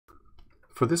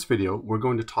For this video, we're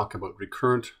going to talk about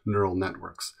recurrent neural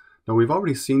networks. Now, we've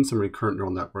already seen some recurrent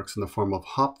neural networks in the form of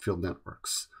Hopfield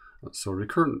networks. So a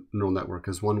recurrent neural network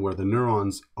is one where the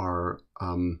neurons are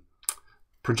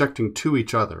projecting to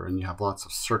each other and you have lots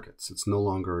of circuits. It's no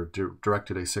longer a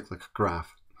directed acyclic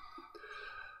graph.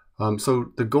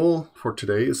 So the goal for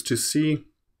today is to see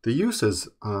the uses,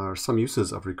 some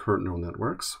uses of recurrent neural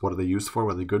networks. What are they used for?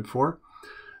 What are they good for?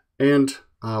 And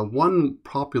one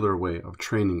popular way of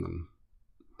training them.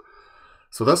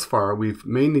 So thus far, we've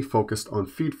mainly focused on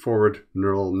feed-forward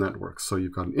neural networks. So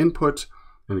you've got an input,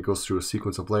 and it goes through a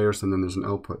sequence of layers, and then there's an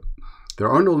output. There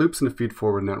are no loops in a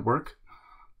feed-forward network,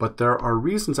 but there are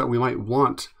reasons that we might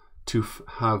want to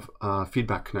have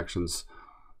feedback connections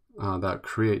that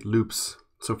create loops.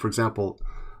 So for example,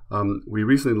 we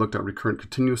recently looked at recurrent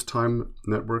continuous time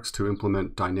networks to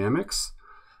implement dynamics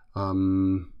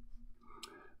in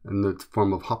the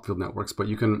form of Hopfield networks, but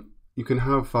you can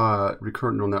have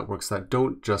recurrent neural networks that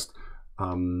don't just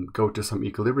go to some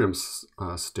equilibrium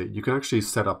state. You can actually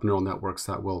set up neural networks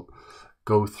that will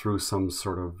go through some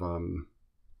sort of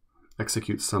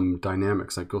execute some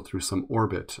dynamics, like go through some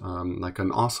orbit, like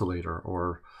an oscillator,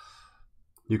 or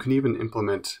you can even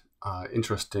implement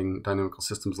interesting dynamical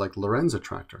systems like Lorentz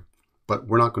attractor, but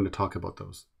we're not going to talk about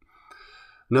those.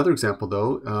 Another example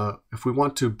though, if we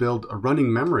want to build a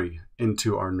running memory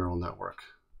into our neural network,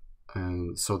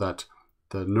 and so that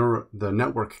the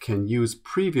network can use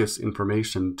previous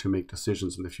information to make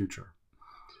decisions in the future.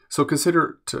 So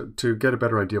consider, to get a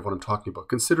better idea of what I'm talking about,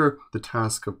 consider the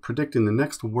task of predicting the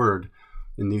next word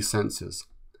in these sentences.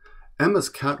 Emma's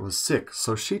cat was sick,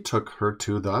 so she took her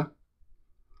to the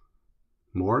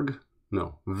morgue?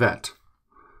 No, vet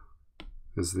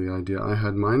is the idea I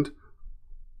had in mind.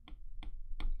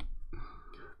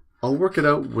 I'll work it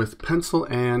out with pencil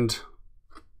and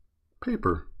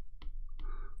paper.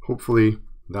 Hopefully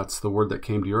that's the word that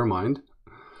came to your mind.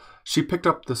 She picked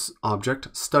up this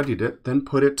object, studied it, then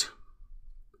put it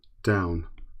down.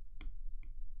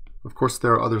 Of course,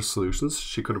 there are other solutions.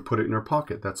 She could have put it in her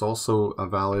pocket. That's also a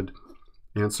valid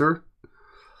answer.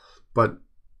 But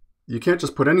you can't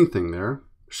just put anything there.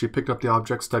 She picked up the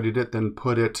object, studied it, then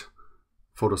put it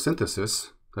photosynthesis.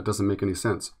 That doesn't make any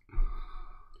sense.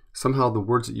 Somehow the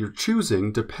words that you're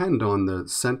choosing depend on the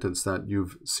sentence that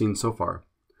you've seen so far.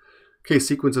 Okay,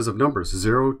 sequences of numbers,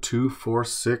 0, 2, 4,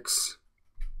 6,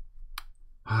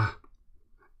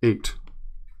 8.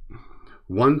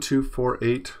 1, 2, 4,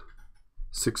 8,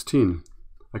 16.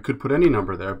 I could put any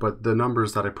number there, but the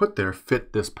numbers that I put there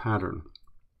fit this pattern.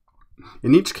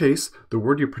 In each case, the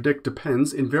word you predict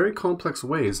depends in very complex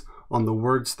ways on the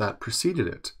words that preceded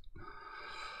it.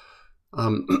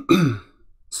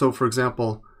 So for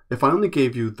example, if I only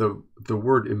gave you the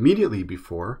word immediately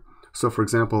before, so for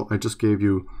example, I just gave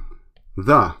you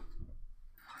the,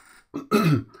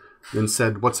 then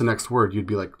said, what's the next word? You'd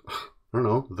be like, I don't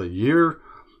know, the year,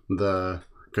 the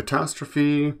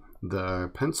catastrophe,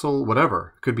 the pencil,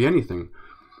 whatever. It could be anything.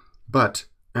 But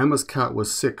Emma's cat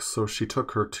was sick, so she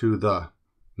took her to the.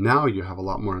 Now you have a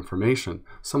lot more information.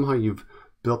 Somehow you've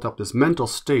built up this mental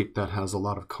state that has a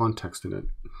lot of context in it.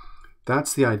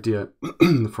 That's the idea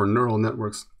for neural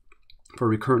networks, for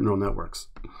recurrent neural networks.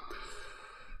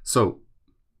 So,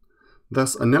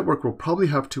 thus, a network will probably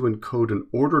have to encode an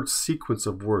ordered sequence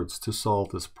of words to solve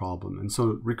this problem. And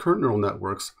so recurrent neural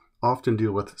networks often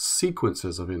deal with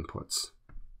sequences of inputs.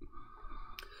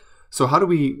 So how do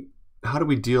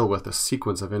we deal with a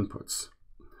sequence of inputs?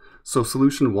 So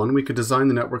solution one, we could design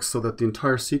the network so that the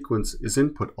entire sequence is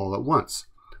input all at once.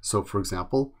 So for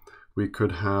example, we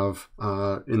could have,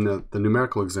 in the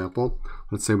numerical example,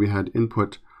 let's say we had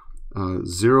input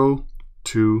 0,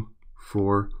 2,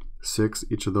 4, 6,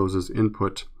 each of those is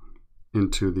input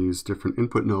into these different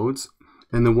input nodes,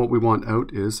 and then what we want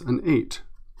out is an 8.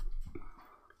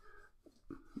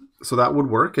 So that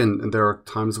would work, and there are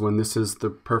times when this is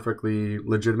the perfectly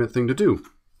legitimate thing to do.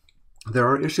 There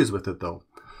are issues with it though.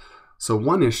 So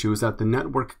one issue is that the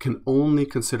network can only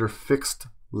consider fixed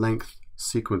length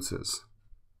sequences.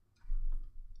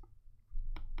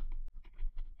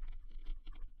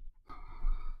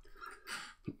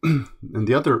 And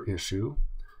the other issue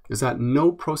is that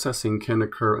no processing can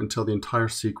occur until the entire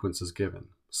sequence is given.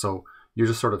 So you're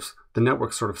just sort of, the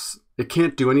network sort of, it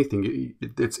can't do anything.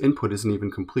 Its input isn't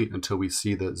even complete until we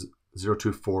see the 0,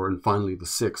 2, 4, and finally the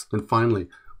 6. And finally,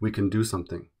 we can do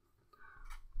something.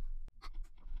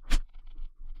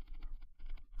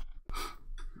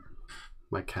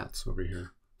 My cat's over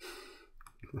here.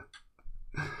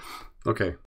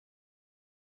 Okay.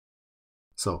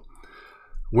 So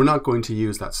we're not going to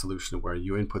use that solution where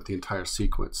you input the entire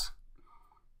sequence.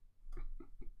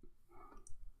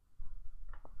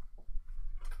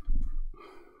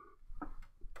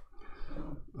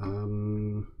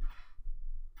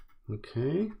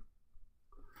 Okay.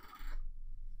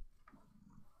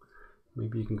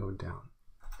 Maybe you can go down.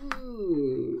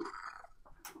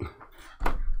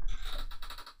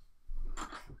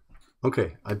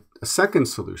 Okay, a second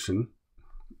solution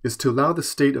is to allow the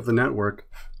state of the network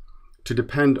to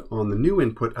depend on the new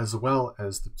input as well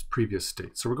as the previous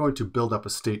state. So we're going to build up a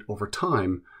state over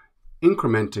time,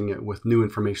 incrementing it with new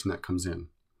information that comes in.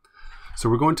 So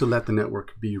we're going to let the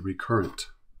network be recurrent.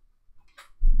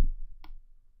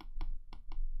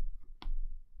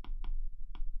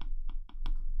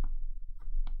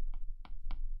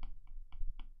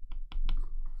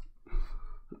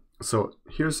 So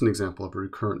here's an example of a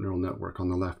recurrent neural network on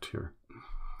the left here.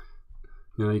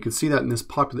 Now you can see that in this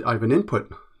I have an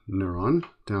input neuron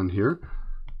down here,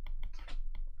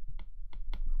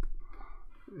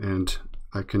 and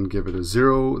I can give it a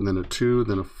 0, and then a 2,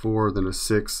 then a 4, then a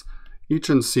 6, each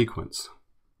in sequence.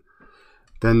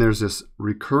 Then there's this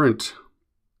recurrent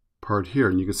part here,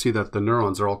 and you can see that the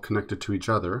neurons are all connected to each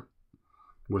other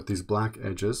with these black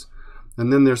edges.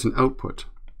 And then there's an output.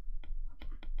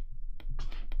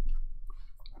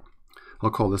 I'll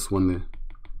call this one the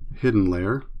hidden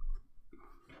layer.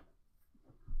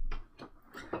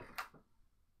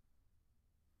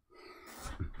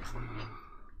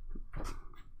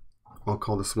 I'll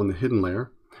call this one the hidden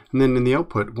layer. And then in the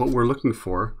output, what we're looking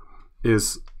for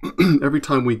is every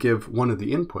time we give one of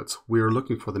the inputs, we are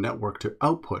looking for the network to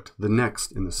output the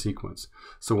next in the sequence.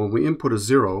 So when we input a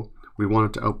 0, we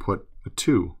want it to output a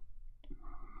 2.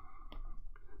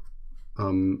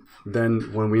 Then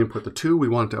when we input the 2, we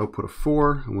want it to output a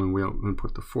 4. And when we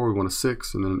input the 4, we want a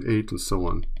 6, and then an 8, and so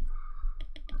on.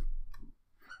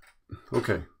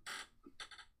 Okay.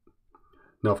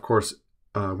 Now, of course,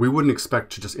 we wouldn't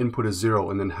expect to just input a 0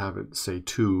 and then have it say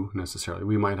 2 necessarily.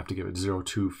 We might have to give it 0,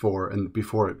 2, 4, and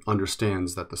before it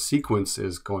understands that the sequence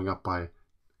is going up by,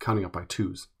 counting up by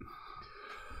 2s.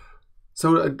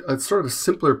 So a sort of a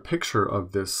simpler picture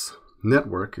of this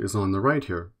network is on the right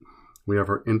here. We have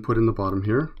our input in the bottom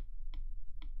here.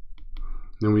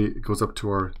 Then it goes up to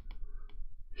our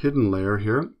hidden layer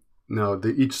here. Now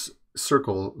each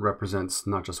circle represents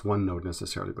not just one node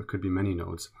necessarily, but could be many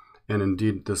nodes. And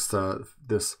indeed, this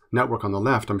network on the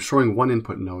left, I'm showing one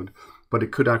input node, but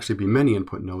it could actually be many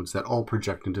input nodes that all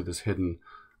project into this hidden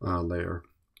layer.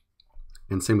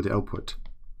 And same with the output.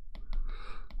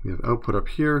 We have output up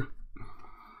here.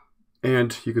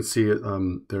 And you can see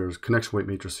there's connection weight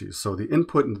matrices. So the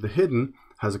input into the hidden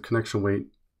has a connection weight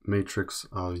matrix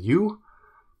U.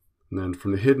 And then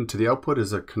from the hidden to the output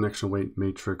is a connection weight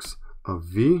matrix of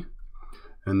V.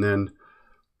 And then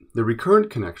the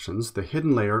recurrent connections, the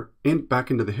hidden layer,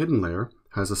 back into the hidden layer,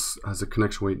 has a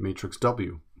connection weight matrix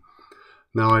W.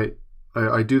 Now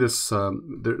I do this,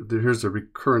 here's a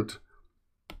recurrent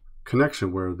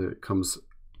connection where it comes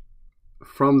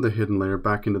from the hidden layer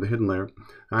back into the hidden layer.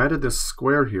 I added this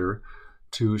square here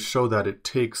to show that it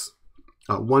takes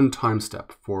one time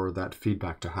step for that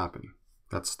feedback to happen.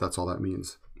 That's all that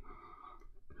means.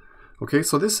 Okay,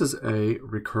 so this is a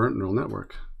recurrent neural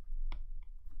network.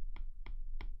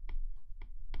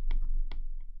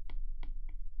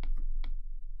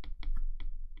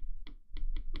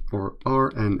 Or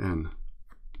RNN.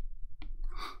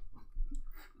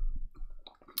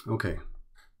 Okay.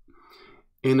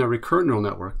 In a recurrent neural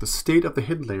network, the state of the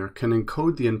hidden layer can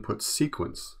encode the input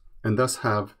sequence and thus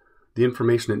have the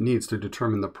information it needs to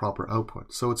determine the proper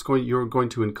output. So you're going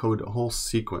to encode a whole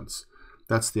sequence.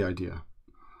 That's the idea.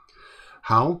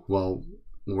 How? Well,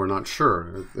 we're not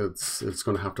sure. It's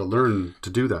going to have to learn to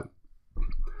do that.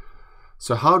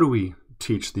 So how do we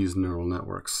teach these neural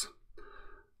networks?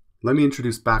 Let me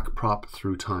introduce Backprop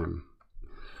through time.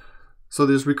 So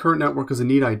this recurrent network is a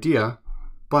neat idea,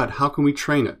 but how can we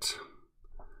train it?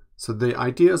 So the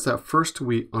idea is that first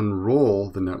we unroll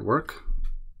the network.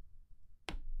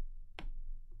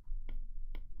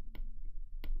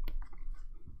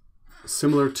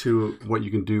 Similar to what you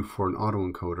can do for an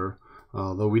autoencoder,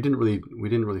 although we didn't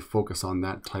really focus on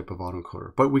that type of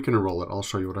autoencoder, but we can unroll it. I'll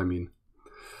show you what I mean.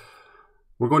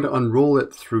 We're going to unroll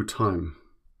it through time.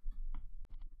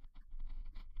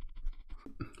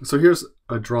 So here's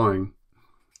a drawing.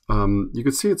 You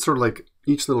can see it's sort of like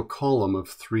each little column of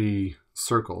 3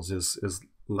 circles is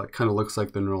like, kind of looks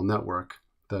like the neural network,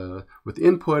 with the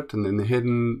input and then the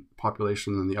hidden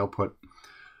population and the output.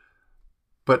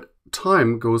 But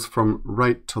time goes from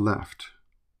right to left.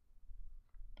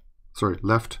 Sorry,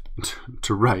 left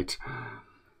to right.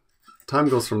 Time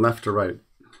goes from left to right.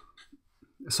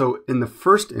 So in the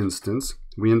first instance,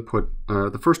 we input,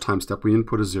 the first time step, we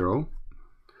input a 0,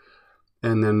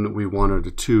 and then we wanted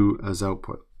a 2 as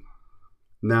output.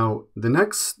 Now, the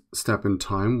next step in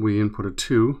time, we input a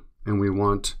 2, and we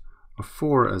want a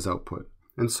 4 as output,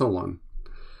 and so on.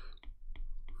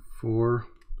 4,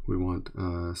 we want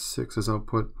 6 as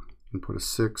output, input a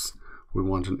 6, we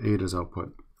want an 8 as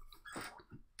output.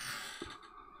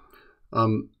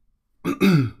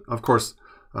 Of course,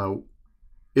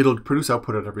 it'll produce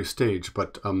output at every stage,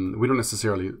 but we don't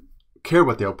necessarily care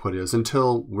what the output is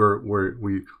until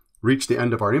we reach the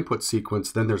end of our input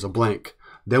sequence. Then there's a blank.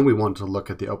 Then we want to look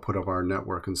at the output of our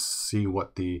network and see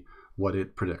what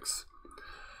it predicts.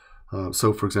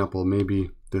 So for example,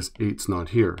 maybe this 8's not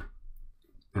here,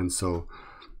 and so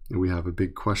we have a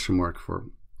big question mark for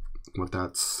what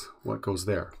goes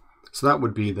there. So that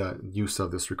would be the use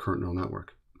of this recurrent neural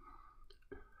network.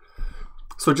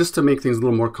 So just to make things a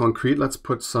little more concrete, let's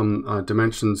put some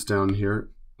dimensions down here.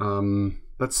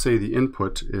 Let's say the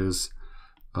input is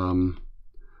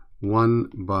 1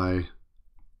 by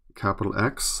capital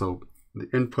X. So the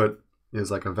input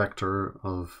is like a vector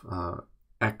of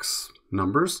X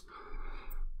numbers.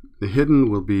 The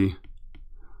hidden will be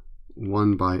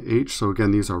 1 by H. So again,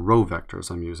 these are row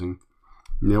vectors I'm using.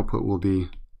 And the output will be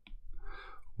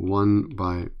 1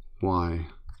 by Y.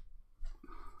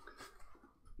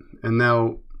 And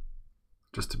now,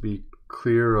 just to be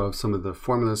clear of some of the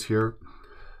formulas here,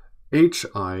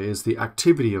 HI is the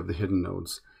activity of the hidden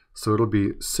nodes. So it'll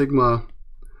be sigma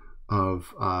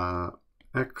of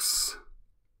XI.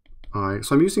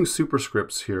 So I'm using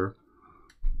superscripts here.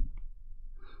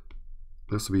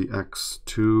 This will be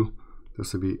X2,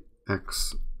 this will be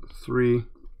X3,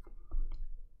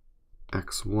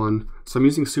 X1. So I'm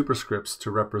using superscripts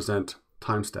to represent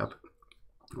time step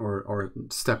or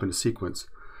step in a sequence.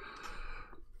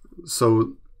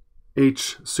 So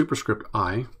H superscript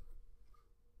I,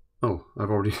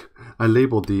 I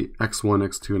labeled the X1,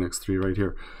 X2, and X3 right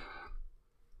here.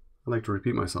 I like to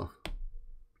repeat myself.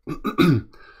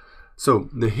 So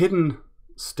the hidden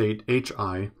state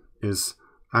HI is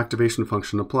activation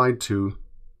function applied to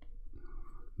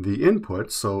the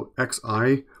input. So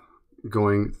Xi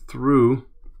going through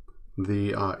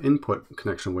the input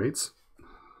connection weights,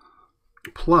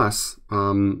 plus,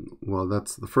 well,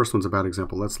 that's the first one's a bad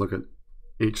example. Let's look at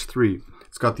H3.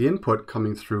 It's got the input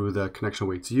coming through the connection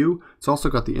weights U. It's also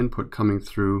got the input coming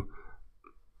through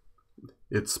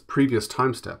its previous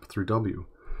time step through W.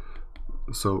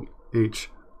 So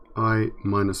HI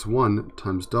minus 1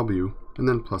 times W, and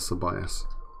then plus the bias.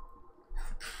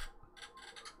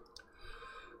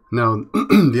 Now,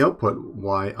 the output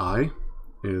YI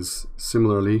is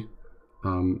similarly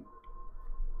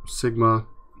sigma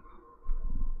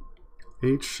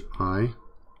HI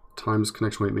times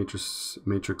connection weight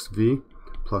matrix V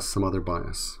plus some other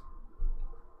bias.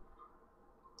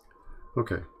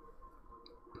 Okay,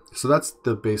 so that's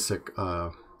the basic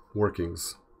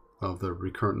workings of the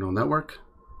recurrent neural network.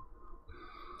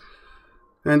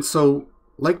 And so,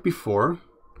 like before,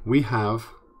 we have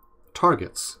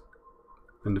targets.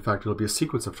 And in fact, it'll be a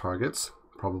sequence of targets,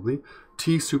 probably,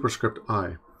 T superscript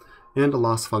I, and a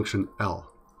loss function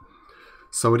L.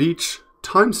 So at each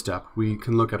time step, we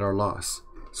can look at our loss.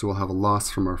 So we'll have a loss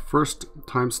from our first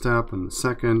time step, and the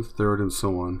second, third, and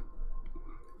so on.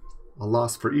 A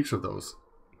loss for each of those.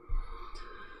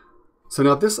 So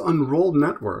now this unrolled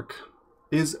network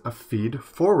is a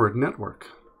feed-forward network.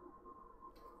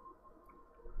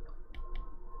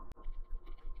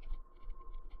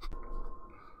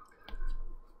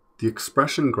 The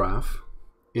expression graph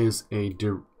is a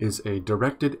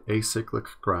directed acyclic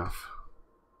graph.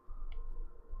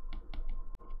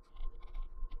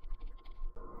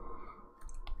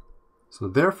 So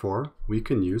therefore, we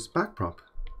can use Backprop.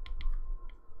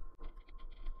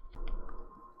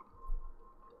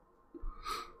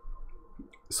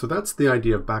 So that's the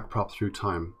idea of Backprop through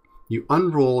time. You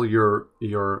unroll your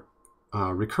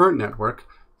recurrent network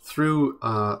through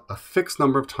a fixed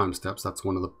number of time steps. That's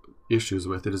one of the issues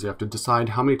with it, is you have to decide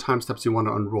how many time steps you want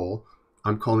to unroll.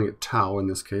 I'm calling it tau in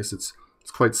this case. It's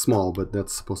quite small, but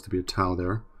that's supposed to be a tau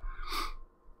there.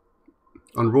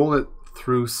 Unroll it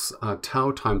through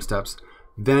tau time steps.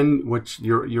 Then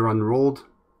your unrolled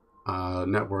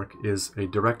network is a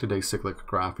directed acyclic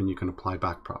graph, and you can apply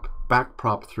Backprop.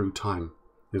 Backprop through time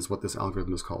is what this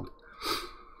algorithm is called.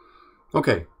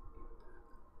 Okay,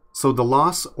 so the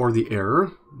loss or the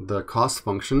error, the cost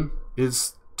function,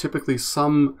 is typically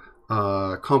some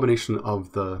combination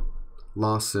of the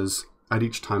losses at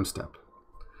each time step.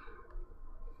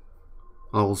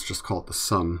 I'll just call it the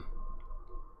sum.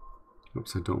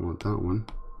 Oops, I don't want that one.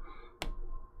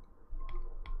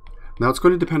 Now it's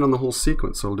going to depend on the whole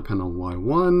sequence, so it'll depend on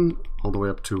Y1 all the way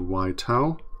up to Y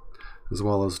tau, as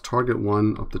well as target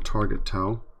 1 up to target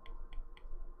tau.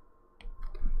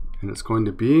 And it's going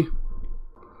to be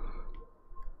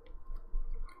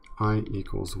I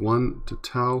equals 1 to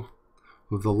tau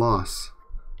of the loss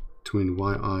between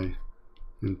yi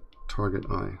and target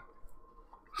I.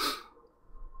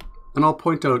 And I'll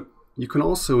point out, you can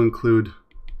also include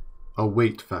a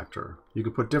weight factor. You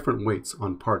can put different weights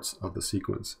on parts of the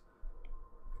sequence.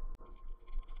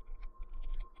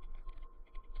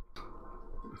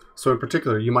 So in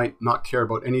particular, you might not care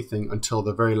about anything until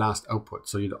the very last output.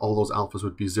 So all those alphas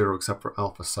would be 0 except for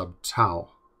alpha sub tau.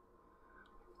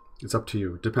 It's up to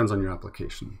you. It depends on your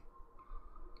application.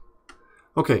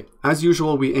 Okay, as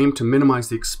usual, we aim to minimize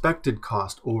the expected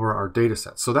cost over our data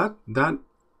set. So that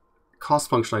cost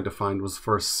function I defined was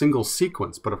for a single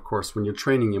sequence, but of course, when you're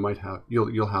training,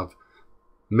 you'll have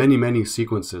many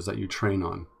sequences that you train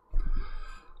on.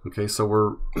 Okay, so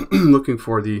we're looking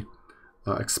for the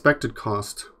expected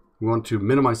cost. We want to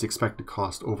minimize the expected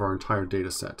cost over our entire data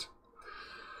set.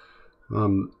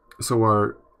 So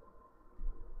our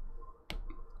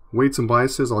weights and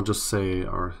biases, I'll just say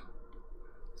are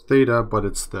theta, but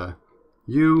it's the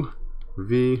U,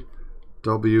 V,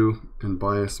 W, and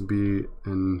bias B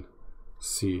and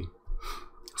C.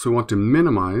 So we want to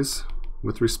minimize,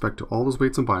 with respect to all those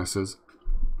weights and biases,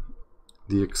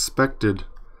 the expected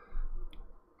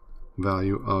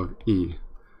value of E,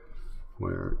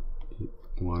 where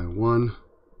y1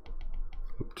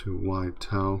 up to y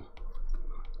tau,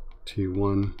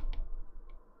 t1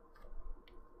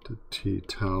 to t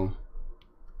tau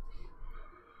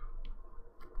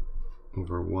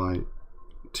over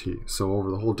yt. So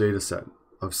over the whole data set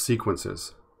of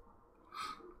sequences.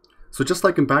 So just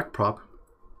like in Backprop,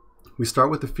 we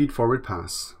start with the feed-forward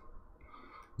pass.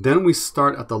 Then we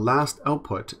start at the last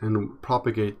output and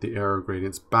propagate the error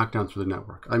gradients back down through the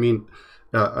network. I mean,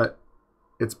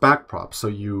 it's Backprop, so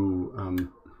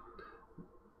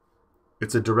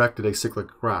it's a directed acyclic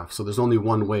graph. So there's only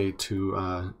one way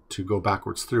to go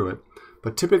backwards through it.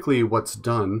 But typically, what's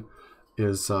done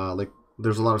is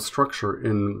there's a lot of structure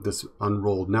in this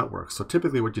unrolled network. So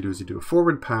typically, what you do is you do a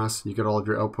forward pass. You get all of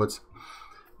your outputs,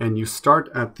 and you start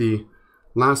at the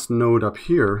last node up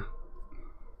here,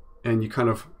 and you kind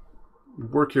of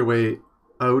work your way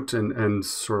out and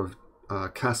sort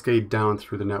of cascade down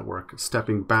through the network,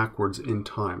 stepping backwards in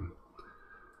time.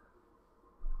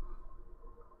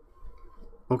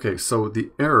 Okay, so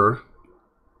the error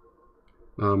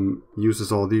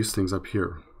uses all these things up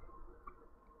here.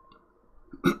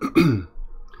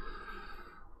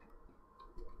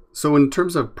 So in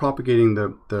terms of propagating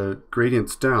the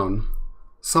gradients down,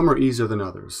 some are easier than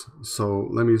others. So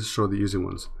let me show the easy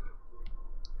ones.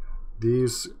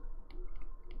 These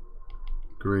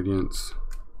gradients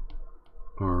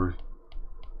are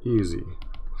easy.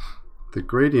 The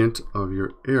gradient of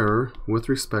your error with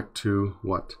respect to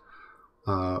what?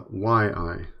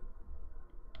 yi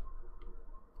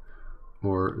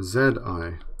or zi,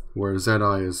 where zi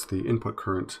is the input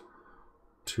current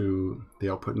to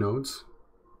the output nodes,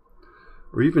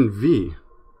 or even v,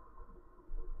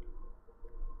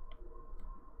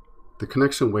 the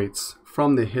connection weights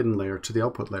from the hidden layer to the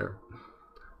output layer.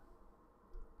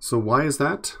 So why is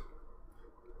that?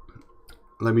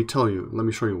 Let me show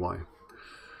you why.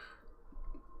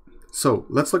 So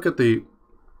let's look at the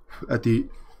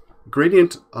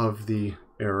gradient of the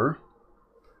error,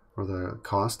 or the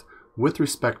cost, with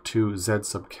respect to z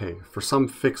sub k, for some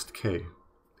fixed k.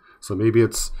 So maybe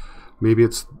it's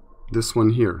this one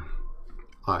here,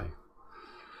 I.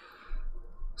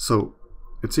 So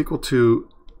it's equal to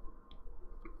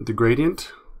the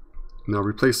gradient, now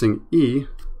replacing E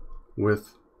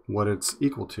with what it's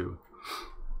equal to.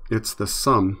 It's the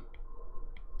sum,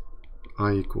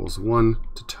 I equals 1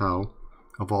 to tau,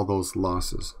 of all those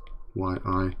losses,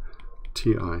 yi,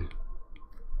 ti.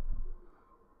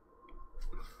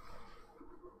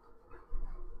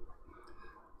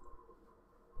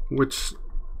 Which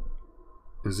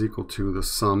is equal to the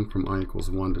sum from I equals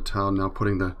 1 to tau. Now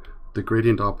putting the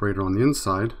gradient operator on the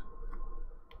inside.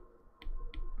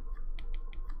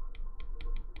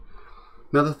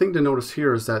 Now the thing to notice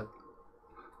here is that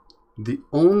the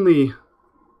only,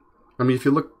 if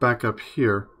you look back up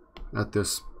here at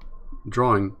this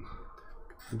drawing,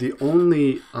 the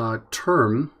only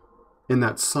term in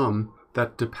that sum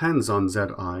that depends on on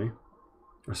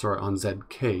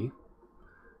zk,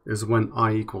 is when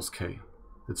I equals k.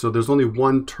 And so there's only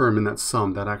one term in that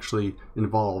sum that actually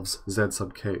involves z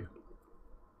sub k.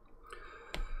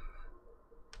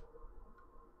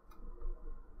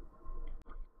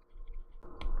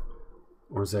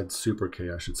 Or z super k,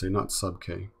 I should say, not sub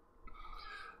k.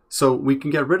 So we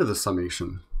can get rid of the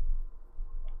summation.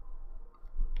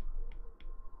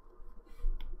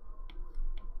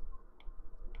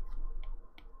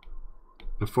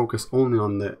 And focus only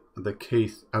on the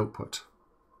kth output.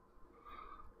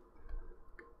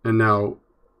 And now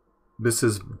this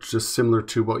is just similar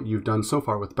to what you've done so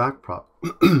far with Backprop.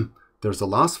 There's a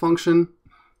loss function,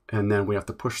 and then we have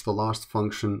to push the loss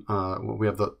function. We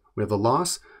have the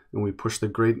loss, and we push the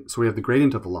gradient. So we have the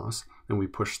gradient of the loss, and we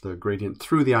push the gradient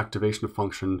through the activation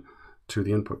function to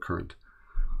the input current.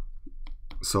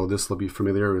 So this will be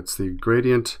familiar. It's the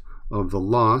gradient of the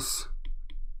loss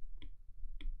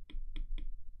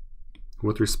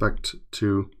with respect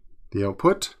to the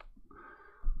output,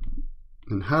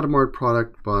 and Hadamard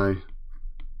product by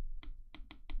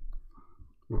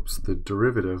the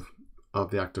derivative of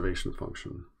the activation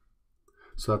function.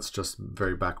 So that's just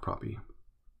very backproppy.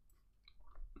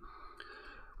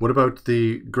 What about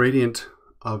the gradient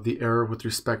of the error with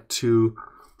respect to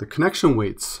the connection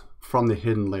weights from the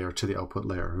hidden layer to the output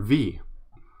layer, V?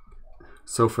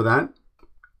 So for that,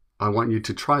 I want you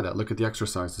to try that. Look at the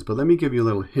exercises, but let me give you a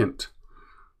little hint.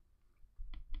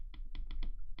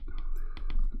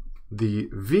 The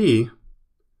V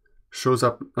shows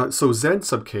up, so Z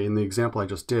sub k in the example I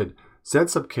just did, Z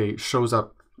sub k shows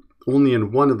up only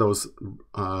in one of those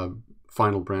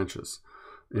final branches,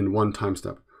 in one time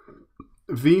step.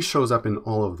 V shows up in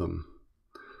all of them.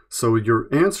 So your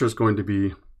answer is going to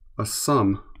be a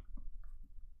sum,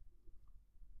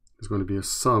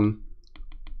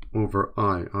 over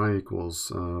I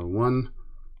equals 1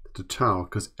 to tau,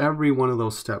 because every one of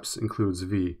those steps includes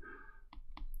V.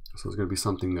 So there's going to be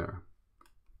something there.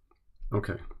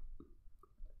 Okay.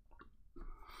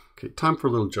 Okay, time for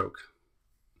a little joke.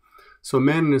 So a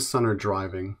man and his son are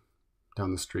driving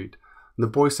down the street, and the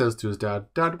boy says to his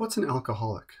dad, "Dad, what's an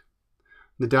alcoholic?"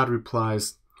 And the dad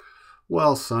replies,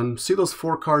 "Well, son, see those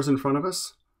 4 cars in front of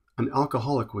us? An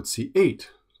alcoholic would see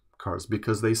 8 cars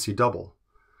because they see double."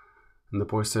 And the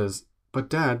boy says, "But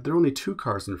Dad, there are only 2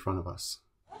 cars in front of us."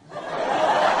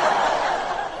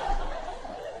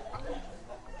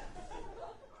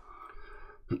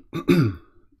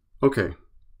 Okay.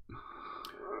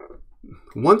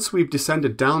 Once we've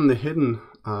descended down the hidden,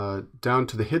 down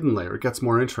to the hidden layer, it gets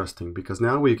more interesting because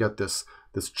now we get this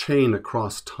chain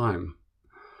across time.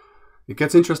 It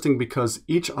gets interesting because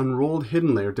each unrolled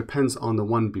hidden layer depends on the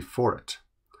one before it.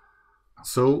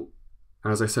 So,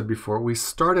 as I said before, we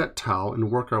start at tau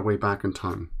and work our way back in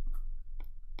time.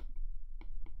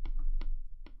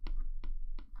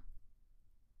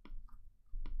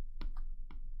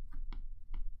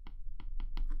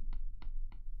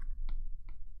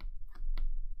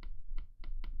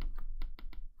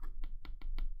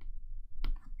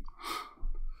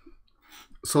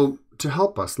 So to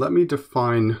help us, let me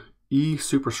define E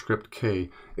superscript k.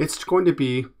 It's going to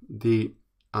be the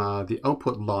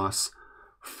output loss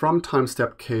from time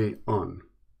step k on,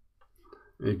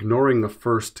 ignoring the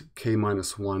first k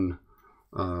minus 1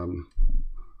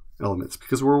 elements,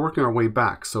 because we're working our way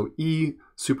back. So E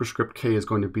superscript k is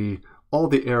going to be all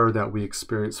the error that we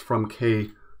experience from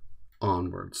k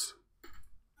onwards.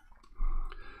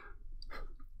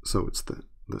 So it's the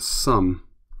sum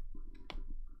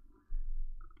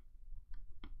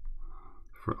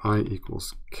for I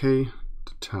equals k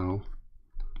to tau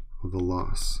of the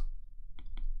loss.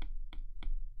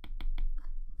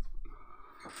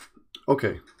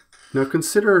 Okay, now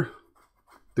consider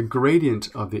the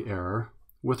gradient of the error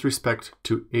with respect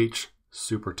to h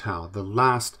super tau, the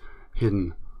last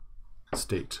hidden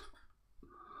state.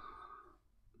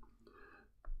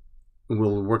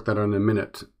 We'll work that out in a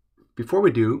minute. Before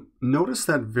we do, notice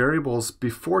that variables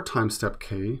before time step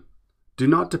k do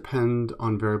not depend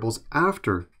on variables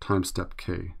after time step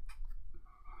k.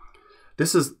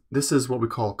 This is what we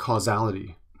call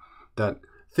causality, that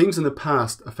things in the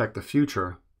past affect the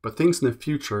future, but things in the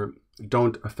future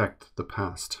don't affect the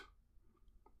past.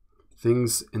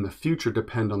 Things in the future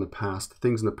depend on the past.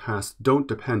 Things in the past don't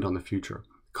depend on the future.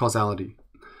 Causality.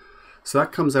 So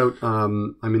that comes out, I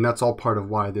mean, that's all part of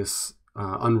why this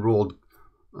unrolled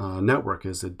network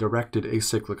is a directed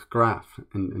acyclic graph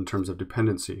in terms of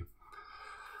dependency.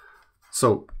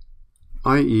 So,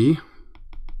 i.e.,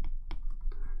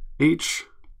 h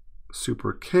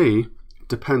super k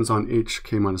depends on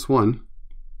hk minus 1.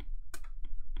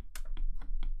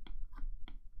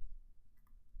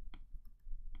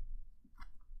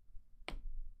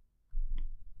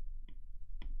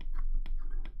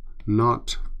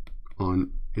 Not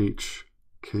on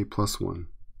hk plus 1.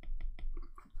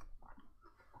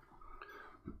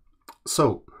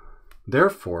 So,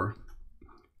 therefore,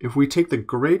 if we take the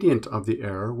gradient of the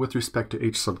error with respect to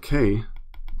h sub k,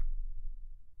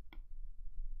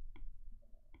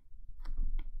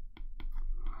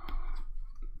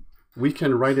 we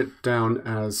can write it down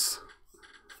as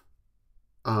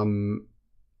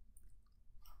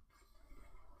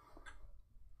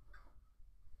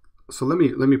So let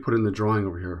me put it in the drawing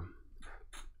over here.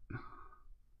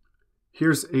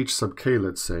 Here's h sub k,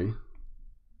 let's say.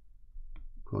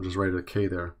 I'll just write a k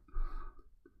there.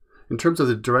 In terms of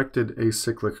the directed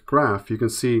acyclic graph, you can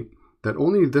see that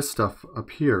only this stuff up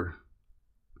here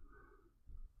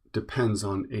depends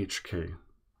on hk.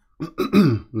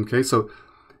 Okay, so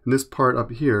in this part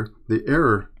up here, the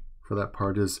error for that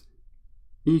part is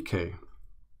ek.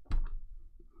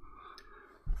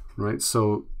 Right,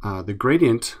 so the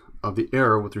gradient of the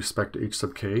error with respect to h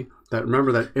sub k, that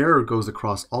remember that error goes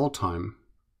across all time,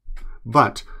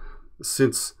 but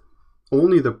since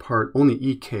only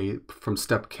ek from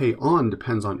step k on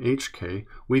depends on hk,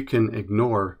 we can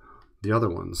ignore the other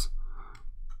ones.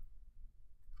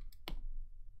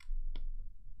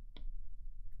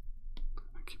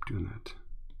 I keep doing that.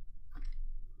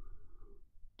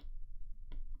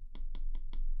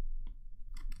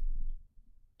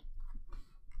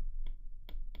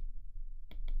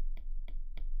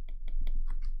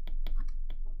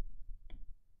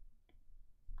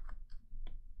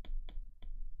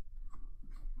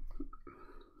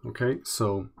 Okay,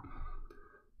 so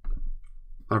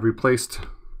I've replaced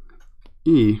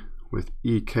E with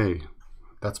EK.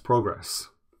 That's progress,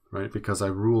 right? Because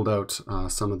I've ruled out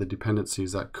some of the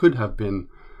dependencies that could have been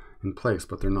in place,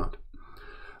 but they're not.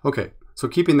 Okay, so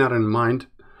keeping that in mind,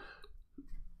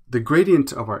 the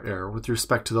gradient of our error with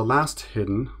respect to the last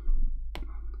hidden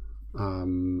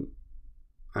the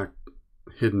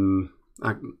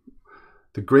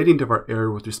gradient of our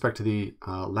error with respect to the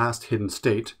last hidden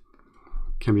state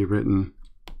can be written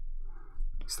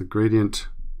as the gradient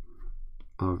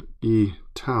of E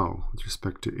tau with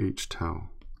respect to H tau.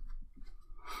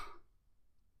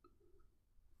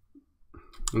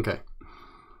 Okay.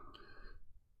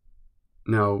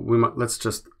 Now let's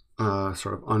just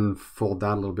sort of unfold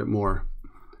that a little bit more.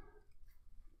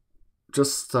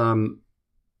 Just so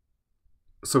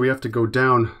we have to go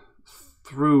down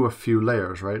through a few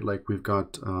layers, right? Like we've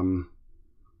got how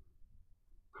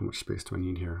much space do I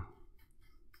need here?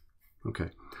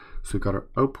 Okay, so we've got our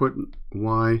output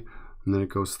y, and then it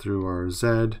goes through our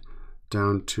z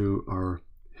down to our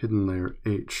hidden layer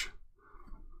h.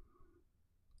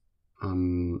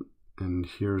 And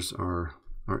here's our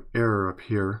error up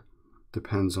here,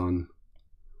 depends on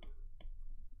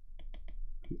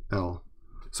L.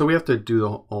 So we have to do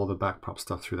all the backprop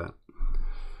stuff through that.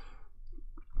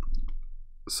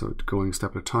 So going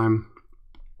step at a time.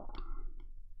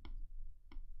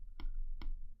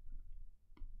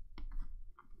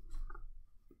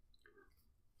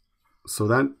 So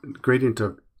that gradient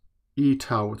of E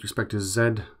tau with respect to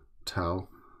Z tau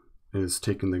is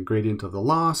taking the gradient of the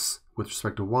loss with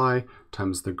respect to y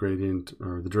times the gradient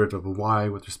or the derivative of y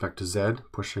with respect to z,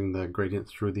 pushing the gradient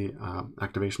through the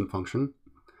activation function.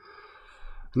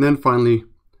 And then finally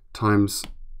times,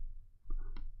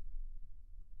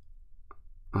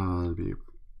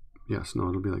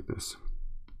 it'll be like this.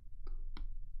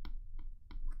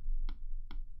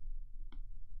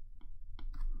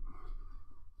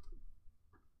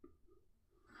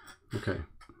 Okay.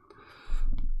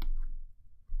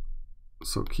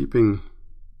 So keeping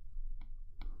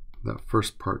that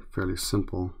first part fairly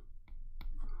simple,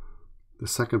 the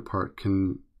second part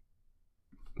can,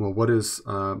 well, what is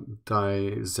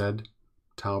di z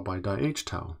tau by di h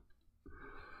tau?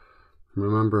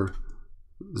 Remember,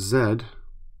 z,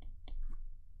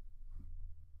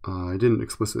 I didn't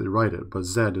explicitly write it, but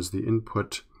z is the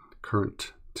input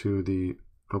current to the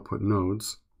output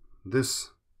nodes.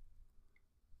 This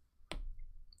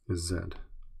is z.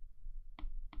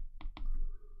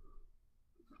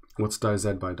 What's di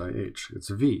z by di h? It's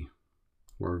v,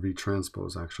 or v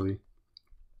transpose actually.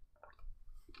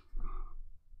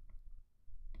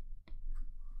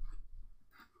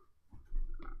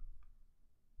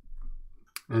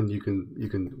 And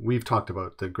we've talked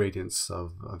about the gradients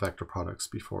of vector products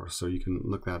before, so you can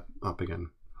look that up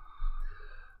again.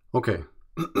 Okay,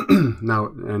 now,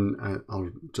 and I'll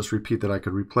just repeat that I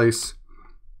could replace,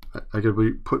 I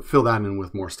could fill that in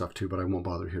with more stuff too, but I won't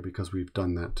bother here because we've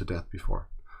done that to death before.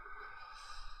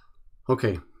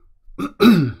 Okay,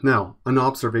 now an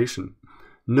observation.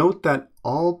 Note that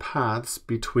all paths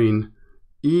between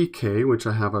EK, which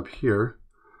I have up here,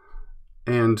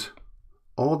 and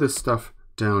all this stuff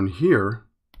down here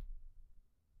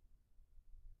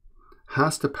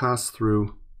has to pass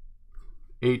through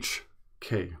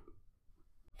HK.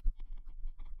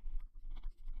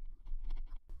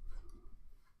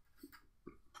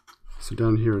 So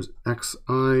down here is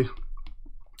XI,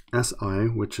 SI,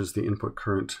 which is the input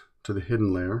current to the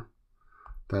hidden layer.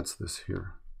 That's this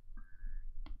here.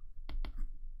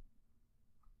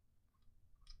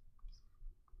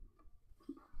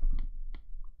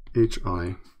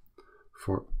 hi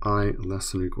for I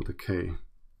less than or equal to k.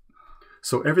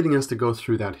 So everything has to go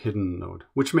through that hidden node,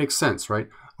 which makes sense, right?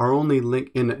 Our only link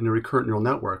in a recurrent neural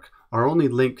network, our only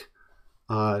link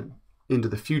into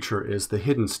the future is the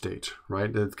hidden state,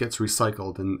 right? It gets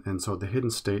recycled, and so the hidden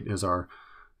state is our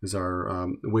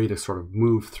way to sort of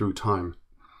move through time.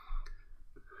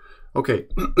 Okay,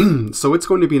 so it's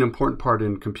going to be an important part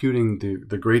in computing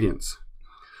the gradients.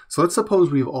 So let's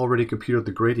suppose we've already computed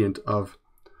the gradient of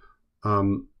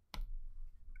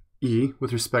E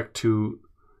with respect to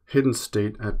hidden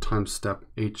state at time step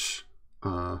h,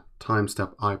 time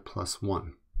step I plus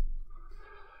 1.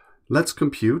 Let's go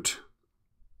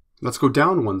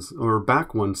down one or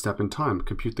back one step in time.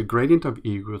 Compute the gradient of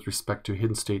E with respect to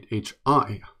hidden state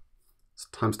hi, it's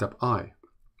time step I.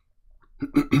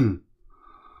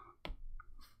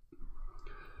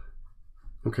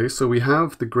 Okay, so we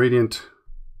have the gradient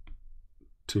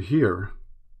to here,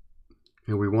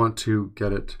 and we want to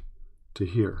get it to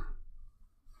here.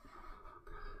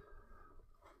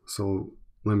 So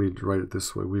let me write it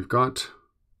this way. We've got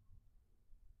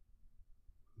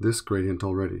this gradient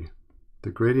already. The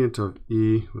gradient of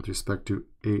E with respect to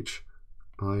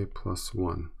hi plus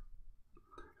 1.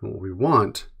 And what we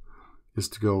want is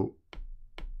to go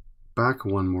back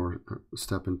one more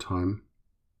step in time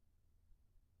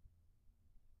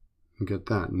and get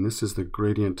that. And this is the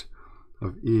gradient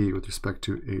of E with respect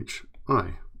to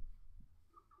hi.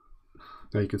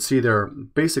 Now you can see there are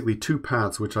basically two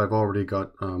paths which I've already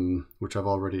got, which I've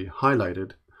already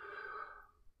highlighted.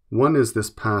 One is this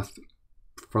path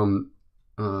from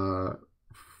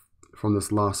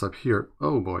this loss up here.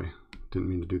 Oh boy, didn't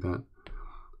mean to do that.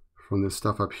 From this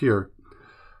stuff up here.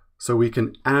 So we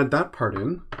can add that part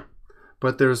in,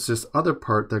 but there's this other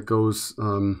part that goes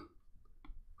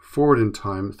forward in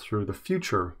time through the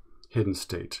future hidden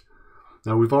state.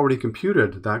 Now we've already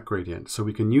computed that gradient, so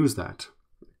we can use that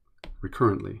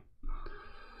recurrently.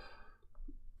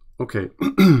 Okay,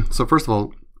 so first of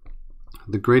all,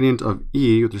 the gradient of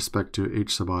E with respect to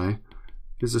h sub I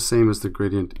is the same as the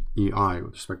gradient EI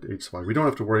with respect to h sub I. We don't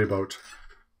have to worry about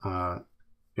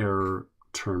error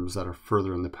terms that are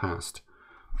further in the past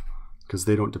because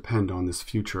they don't depend on this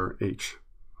future h.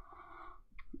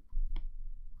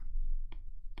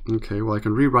 Okay, well I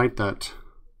can rewrite that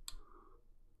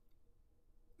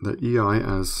EI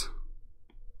as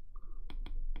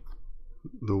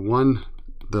the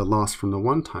loss from the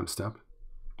one time step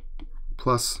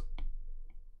plus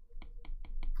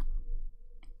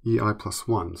EI plus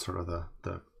 1, sort of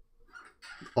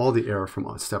all the error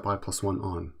from step I plus 1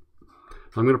 on.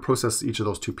 I'm going to process each of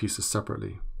those two pieces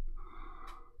separately.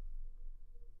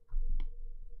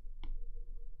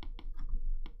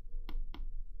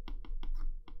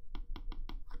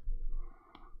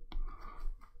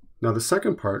 Now the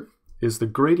second part is the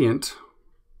gradient.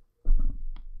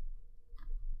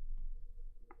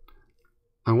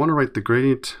 I want to write the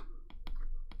gradient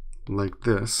like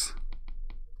this,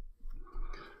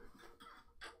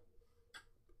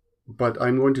 but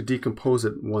I'm going to decompose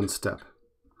it one step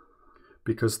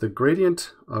because the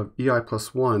gradient of EI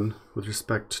plus 1 with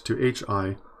respect to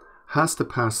HI has to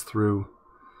pass through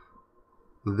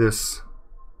this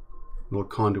little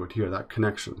conduit here, that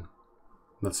connection.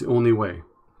 That's the only way.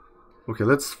 Okay,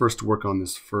 let's first work on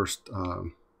this first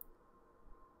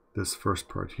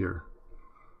part here.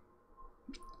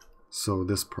 So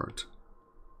this part.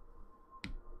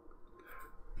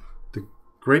 The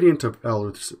gradient of L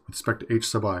with respect to h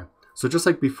sub I. So just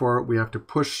like before, we have to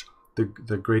push the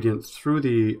gradient through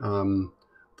the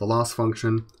loss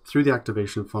function, through the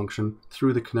activation function,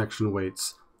 through the connection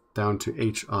weights, down to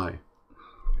HI.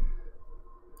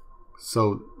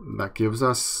 So that gives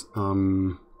us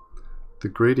the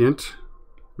gradient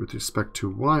with respect to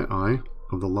yi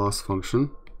of the loss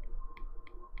function,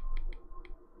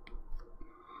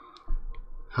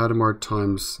 Hadamard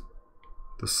times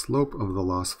the slope of the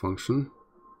loss function,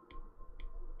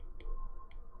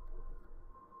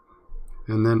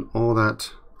 and then all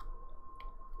that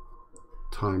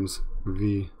times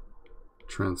V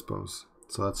transpose.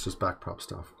 So that's just backprop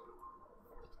stuff.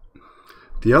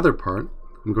 The other part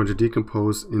I'm going to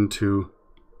decompose into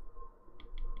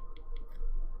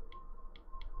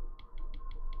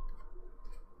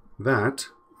that.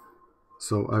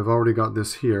 So I've already got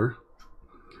this here,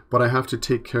 but I have to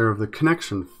take care of the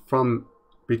connection from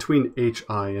between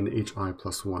HI and HI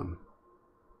plus 1.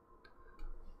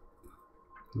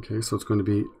 Okay, so it's going to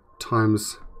be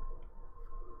times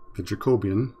the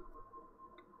Jacobian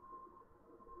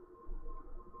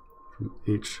from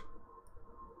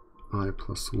HI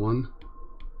plus 1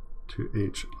 to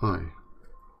HI.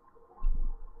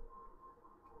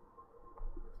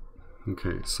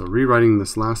 Okay, so rewriting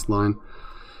this last line,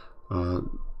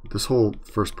 this whole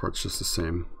first part's just the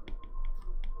same.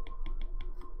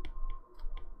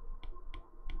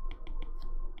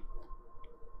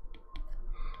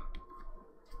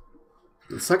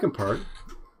 The second part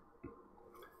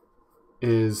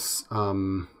is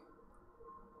I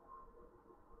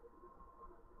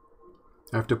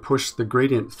have to push the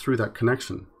gradient through that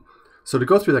connection. So to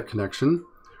go through that connection,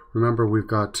 remember we've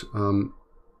got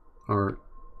our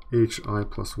HI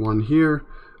plus 1 here.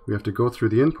 We have to go through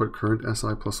the input current,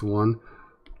 SI plus 1,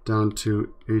 down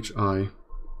to HI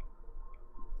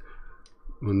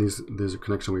when these are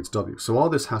connection weights W. So all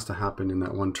this has to happen in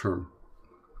that one term.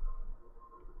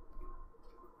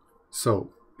 So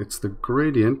it's the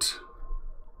gradient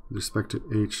with respect to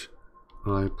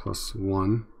HI plus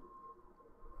 1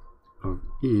 of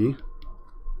E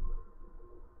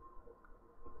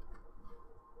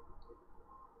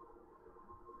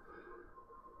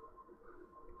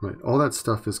right, all that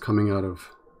stuff is coming out of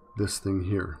this thing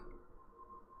here.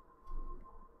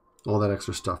 All that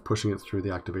extra stuff, pushing it through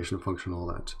the activation function, all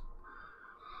that.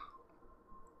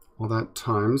 All that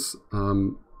times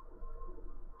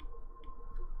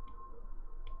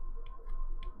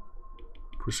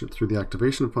push it through the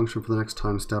activation function for the next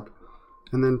time step,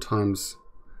 and then times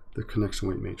the connection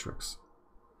weight matrix.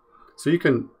 So you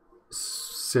can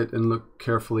sit and look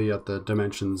carefully at the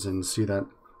dimensions and see that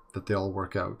they all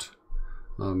work out.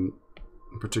 In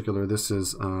particular, this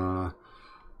is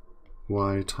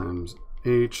y times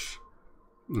h,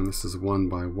 and this is 1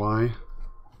 by y.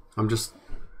 I'm just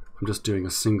doing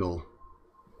a single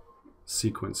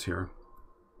sequence here.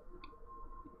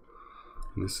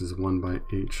 And this is 1 by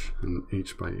h and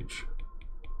h by h.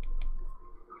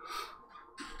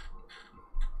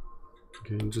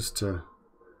 Okay, and just to,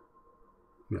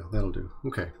 yeah, that'll do.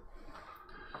 Okay.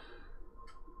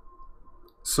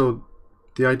 So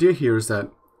the idea here is that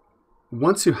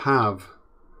once you have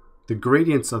the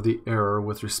gradients of the error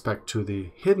with respect to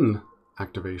the hidden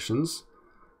activations,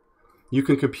 you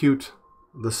can compute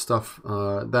the stuff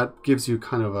that gives you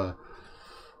kind of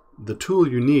the tool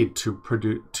you need to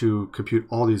compute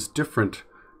all these different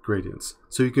gradients.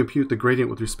 So you compute the gradient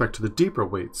with respect to the deeper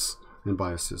weights and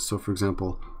biases. So for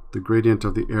example, the gradient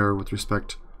of the error with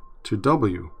respect to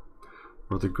W,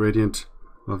 or the gradient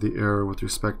of the error with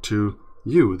respect to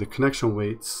U, the connection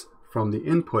weights from the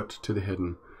input to the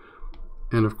hidden.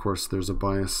 And of course there's a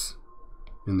bias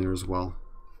in there as well.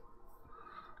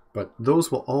 But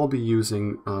those will all be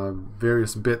using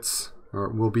various bits, or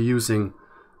will be using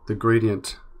the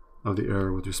gradient of the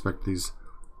error with respect to these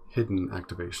hidden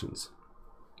activations.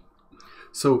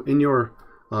 So in your,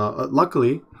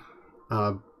 luckily,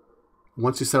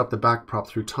 once you set up the backprop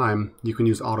through time, you can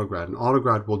use AutoGrad, and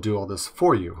AutoGrad will do all this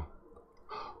for you.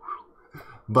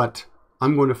 But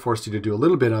I'm going to force you to do a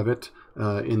little bit of it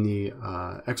in the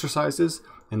exercises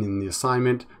and in the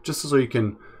assignment, just so you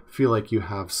can feel like you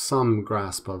have some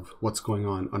grasp of what's going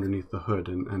on underneath the hood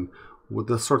and with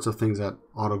the sorts of things that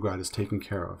AutoGrad is taking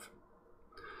care of.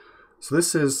 So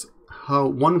this is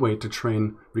one way to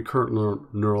train recurrent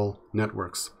neural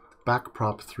networks,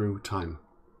 backprop through time.